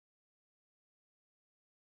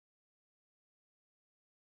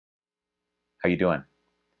How you doing?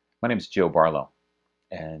 My name is Joe Barlow,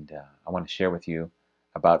 and I want to share with you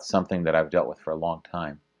about something that I've dealt with for a long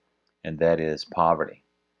time, and that is poverty.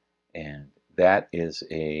 And that is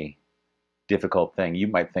a difficult thing. You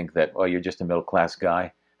might think that, well, you're just a middle-class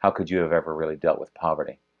guy. How could you have ever really dealt with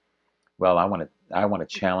poverty? Well, I want to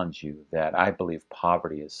challenge you that I believe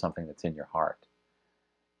poverty is something that's in your heart,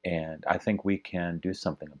 and I think we can do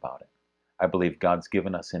something about it. I believe God's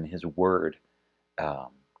given us in His Word um,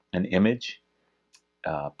 an image,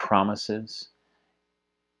 promises,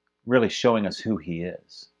 really showing us who He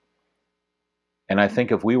is. And I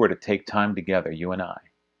think if we were to take time together, you and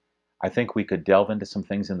I think we could delve into some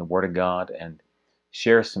things in the Word of God and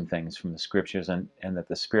share some things from the Scriptures and that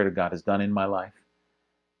the Spirit of God has done in my life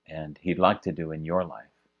and He'd like to do in your life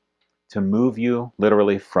to move you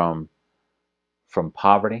literally from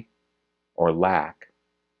poverty or lack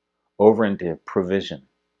over into provision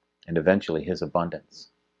and eventually His abundance.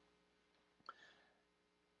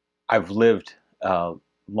 I've lived a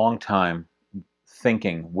long time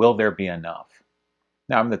thinking, will there be enough?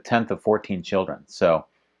 Now, I'm the 10th of 14 children, so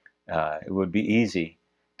it would be easy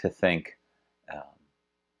to think, um,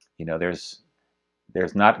 there's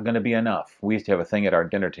not going to be enough. We used to have a thing at our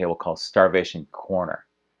dinner table called Starvation Corner,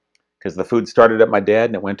 because the food started at my dad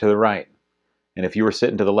and it went to the right. And if you were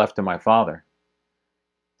sitting to the left of my father,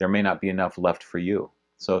 there may not be enough left for you.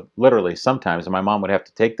 So literally, sometimes my mom would have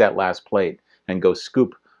to take that last plate and go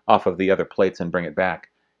scoop off of the other plates and bring it back,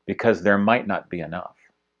 because there might not be enough.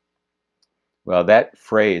 Well, that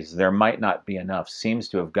phrase, there might not be enough, seems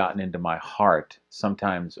to have gotten into my heart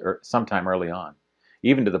sometime early on,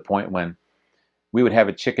 even to the point when we would have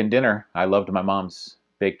a chicken dinner. I loved my mom's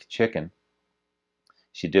baked chicken.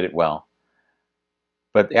 She did it well.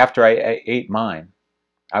 But after I ate mine,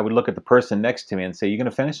 I would look at the person next to me and say, "You going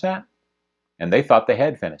to finish that?" And they thought they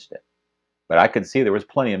had finished it. But I could see there was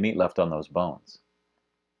plenty of meat left on those bones.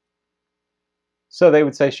 So they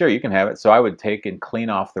would say, "Sure, you can have it." So I would take and clean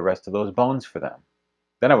off the rest of those bones for them.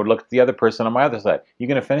 Then I would look at the other person on my other side. "You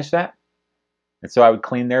going to finish that?" And so I would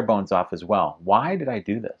clean their bones off as well. Why did I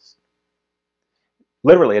do this?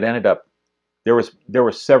 Literally, it ended up, there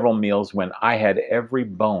were several meals when I had every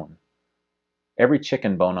bone, every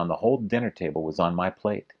chicken bone on the whole dinner table was on my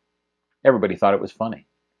plate. Everybody thought it was funny.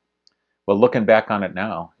 Well, looking back on it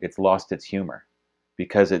now, it's lost its humor,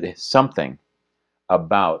 because it is something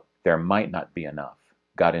about there might not be enough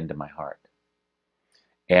got into my heart.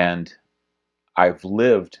 And I've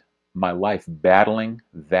lived my life battling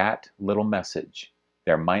that little message.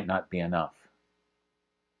 There might not be enough.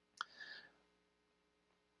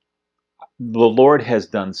 The Lord has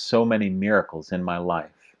done so many miracles in my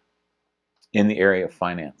life in the area of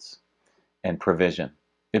finance and provision.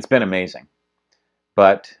 It's been amazing.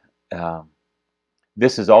 But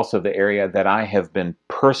this is also the area that I have been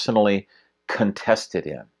personally contested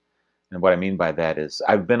in. And what I mean by that is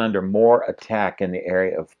I've been under more attack in the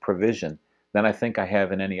area of provision than I think I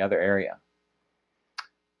have in any other area.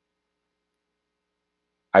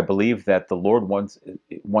 I believe that the Lord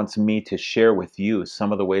wants me to share with you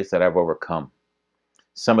some of the ways that I've overcome,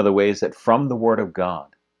 some of the ways that from the Word of God,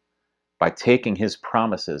 by taking His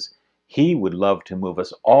promises, He would love to move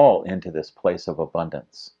us all into this place of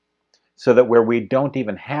abundance, so that where we don't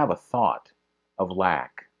even have a thought of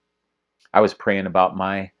lack. I was praying about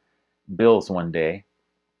my bills one day,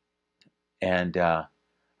 and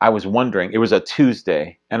I was wondering, it was a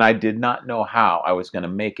Tuesday, and I did not know how I was going to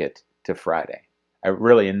make it to Friday.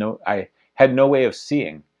 I had no way of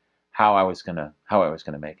seeing how I was going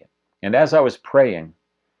to make it. And as I was praying,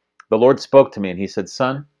 the Lord spoke to me and He said,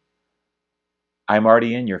 "Son, I'm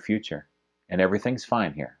already in your future, and everything's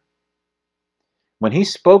fine here." When He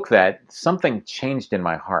spoke that, something changed in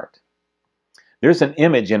my heart. There's an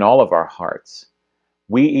image in all of our hearts.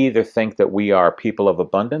 We either think that we are people of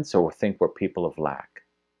abundance or think we're people of lack.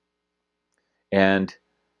 And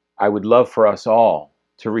I would love for us all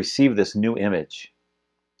to receive this new image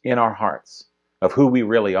in our hearts of who we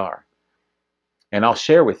really are. And I'll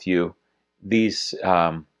share with you these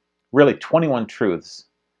really 21 truths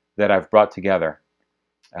that I've brought together.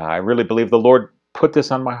 I really believe the Lord put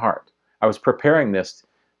this on my heart. I was preparing this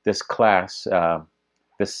class,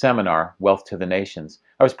 this seminar, Wealth to the Nations.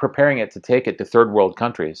 I was preparing it to take it to third world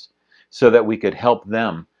countries so that we could help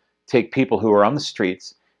them take people who are on the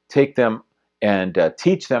streets, take them and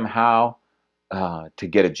teach them how to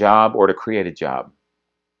get a job or to create a job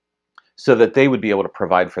so that they would be able to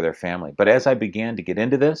provide for their family. But as I began to get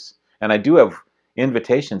into this, and I do have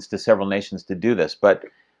invitations to several nations to do this, but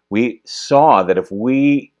we saw that if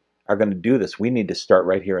we are going to do this, we need to start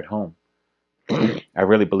right here at home. I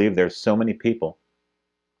really believe there's so many people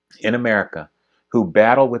in America who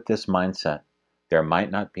battle with this mindset. there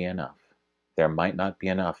might not be enough. There might not be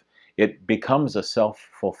enough. It becomes a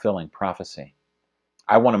self-fulfilling prophecy.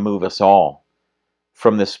 I want to move us all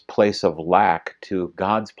from this place of lack to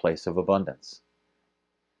God's place of abundance.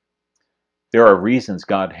 There are reasons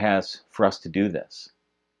God has for us to do this.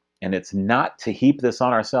 And it's not to heap this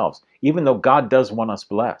on ourselves, even though God does want us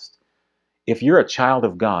blessed. If you're a child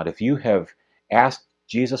of God, if you have asked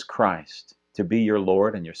Jesus Christ to be your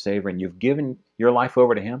Lord and your Savior, and you've given your life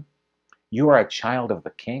over to Him, you are a child of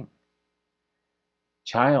the King.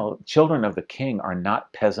 Children of the King are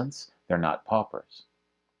not peasants, they're not paupers.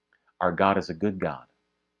 Our God is a good God.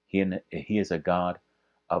 He is a God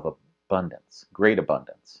of abundance, great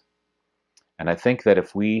abundance. And I think that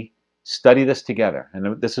if we study this together,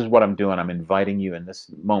 and this is what I'm doing, I'm inviting you in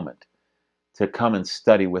this moment to come and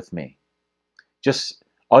study with me. Just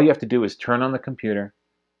all you have to do is turn on the computer,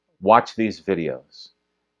 watch these videos,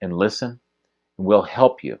 and listen, and we'll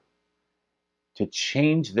help you to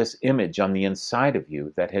change this image on the inside of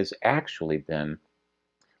you that has actually been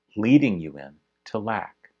leading you in to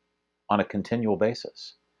lack on a continual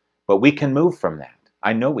basis. But we can move from that.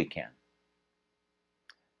 I know we can.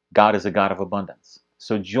 God is a God of abundance.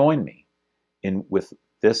 So join me with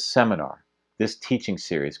this seminar, this teaching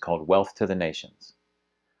series called Wealth to the Nations.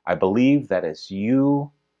 I believe that as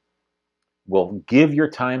you will give your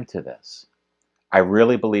time to this, I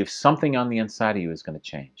really believe something on the inside of you is going to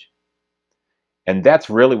change. And that's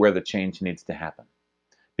really where the change needs to happen.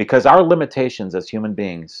 Because our limitations as human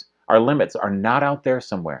beings, our limits are not out there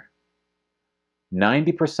somewhere.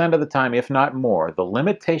 90% of the time, if not more, the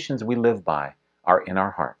limitations we live by are in our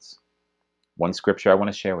hearts. One scripture I want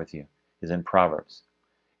to share with you is in Proverbs.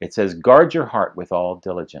 It says, "Guard your heart with all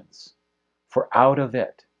diligence, for out of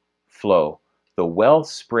it flow the well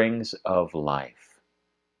springs of life."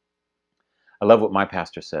 I love what my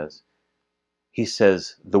pastor says. He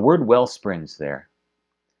says, the word well springs there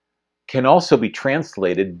can also be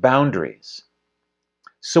translated boundaries.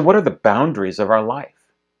 So what are the boundaries of our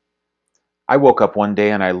life? I woke up one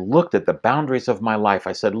day and I looked at the boundaries of my life.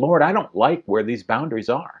 I said, Lord, I don't like where these boundaries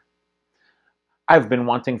are. I've been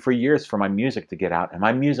wanting for years for my music to get out, and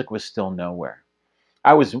my music was still nowhere.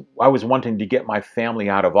 I was wanting to get my family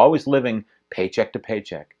out of always living paycheck to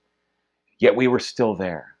paycheck, yet we were still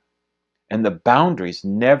there. And the boundaries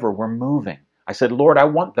never were moving. I said, Lord, I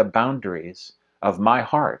want the boundaries of my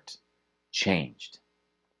heart changed.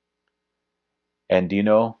 And do you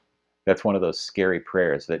know, that's one of those scary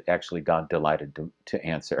prayers that actually God delighted to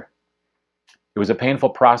answer. It was a painful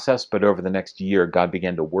process, but over the next year, God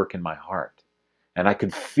began to work in my heart. And I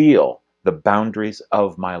could feel the boundaries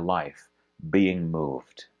of my life being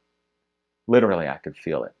moved. Literally, I could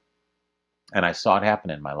feel it. And I saw it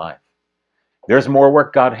happen in my life. There's more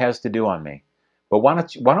work God has to do on me. But why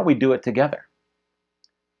don't we do it together?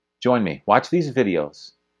 Join me. Watch these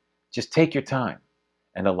videos. Just take your time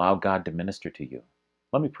and allow God to minister to you.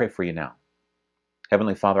 Let me pray for you now.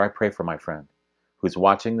 Heavenly Father, I pray for my friend who's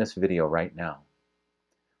watching this video right now.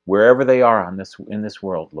 Wherever they are in this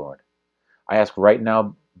world, Lord, I ask right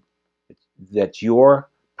now that your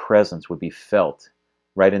presence would be felt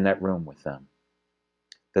right in that room with them.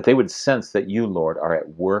 That they would sense that you, Lord, are at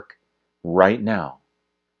work right now,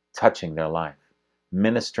 touching their life,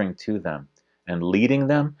 ministering to them, and leading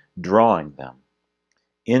them, drawing them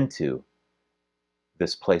into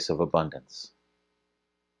this place of abundance.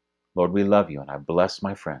 Lord, we love you, and I bless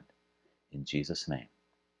my friend in Jesus' name.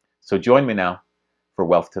 So join me now for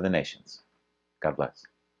Wealth to the Nations. God bless.